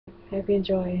I hope you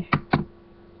enjoy.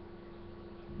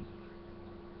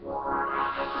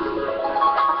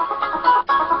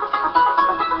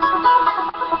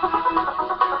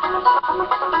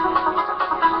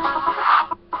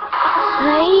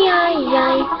 Ay, ay,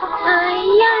 ay, ay,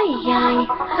 ay, ay,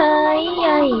 ay,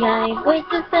 ay, ay, with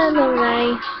the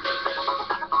samurai.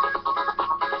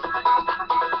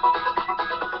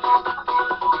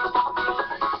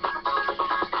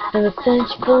 I was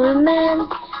searching for a man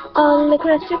all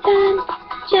across Japan,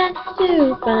 just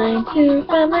to find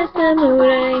my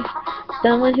samurai.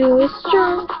 Someone who is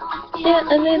strong, yet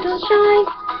a little shy.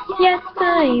 Yes,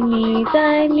 I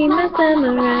need my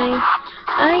samurai.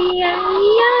 Ay,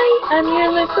 ay, ay, I'm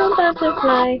your little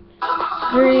butterfly.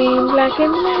 Green, black,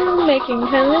 and blue, making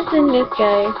colors in the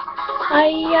sky.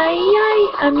 Ay, ay,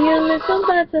 ay, I'm your little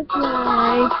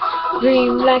butterfly.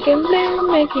 Green, black, and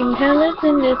blue, making colors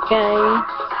in the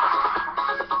sky.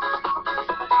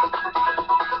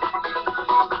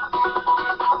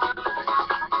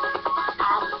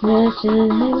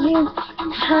 Nationally,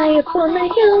 high up on the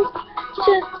hill,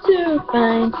 just to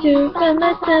find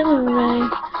my samurai.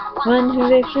 One who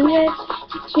lives in it,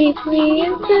 keeps me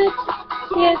in touch.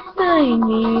 Yes, I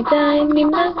need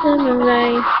my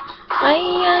samurai. Ay,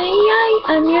 ay, ay,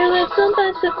 I'm your little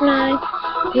butterfly.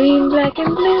 Green, black,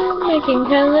 and blue, making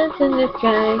colors in the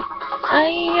sky.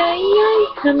 Ay, ay,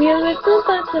 ay, I'm your little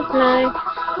butterfly.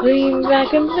 Green,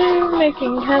 black, and blue,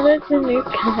 making colors in the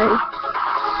sky.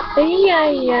 Ay,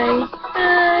 ay, ay,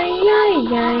 ay, ay,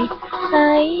 ay,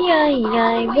 ay, ay,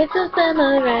 ay, with the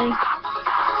samurai.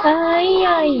 Ay,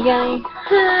 ay, ay,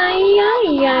 ay,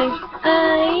 ay, ay,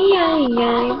 ay, ay,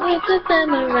 ay, with the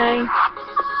samurai.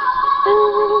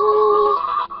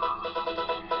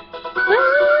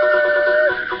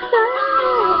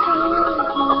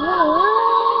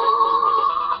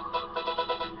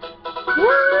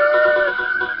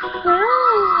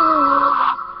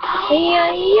 Ay,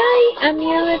 ay, ay, I'm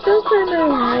your little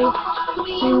samurai.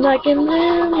 Black and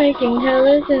blue, making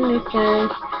colors in the sky.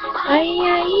 Ay,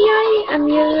 ay, ay, I'm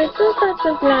your little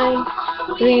butterfly.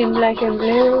 Green, black, and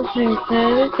blue, making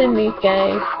colors in the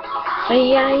sky.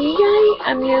 Ay, ay, ay,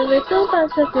 I'm your little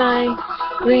butterfly.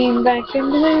 Green, black,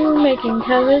 and blue, making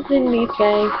colors in the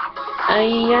sky.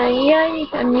 Ay, ay, ay,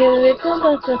 I'm your little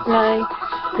butterfly.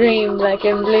 Green, black,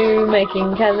 and blue,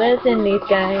 making colors in the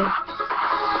sky.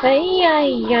 Ay,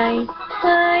 ay, ay,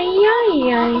 ay,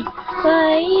 ay, ay,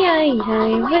 ay, ay,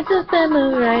 ay, with the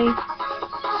samurai.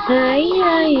 Ay,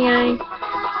 ay, ay,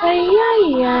 ay, ay,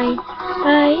 ay,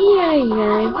 ay, ay,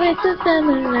 ay, with the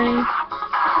samurai.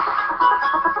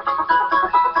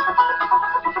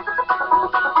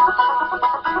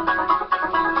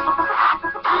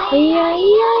 Ay, ay,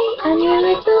 ay, I'm your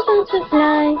little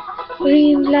butterfly.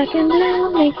 Green, black, and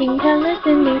blue, making colors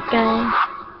in the sky.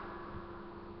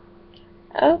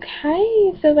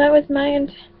 Okay, so that was my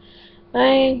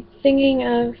singing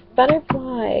of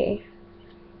Butterfly.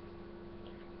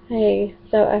 Hey,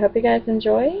 so I hope you guys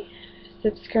enjoy.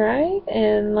 Subscribe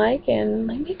and like and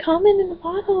leave me a comment in the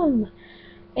bottom.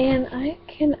 And I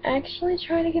can actually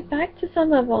try to get back to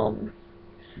some of them.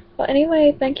 Well,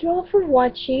 anyway, thank you all for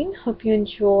watching. Hope you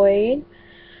enjoyed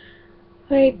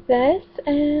this,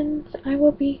 and I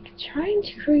will be trying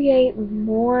to create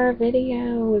more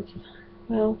videos.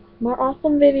 Well, more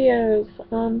awesome videos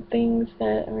on things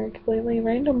that are completely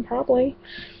random, probably.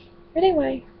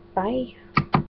 Anyway, bye.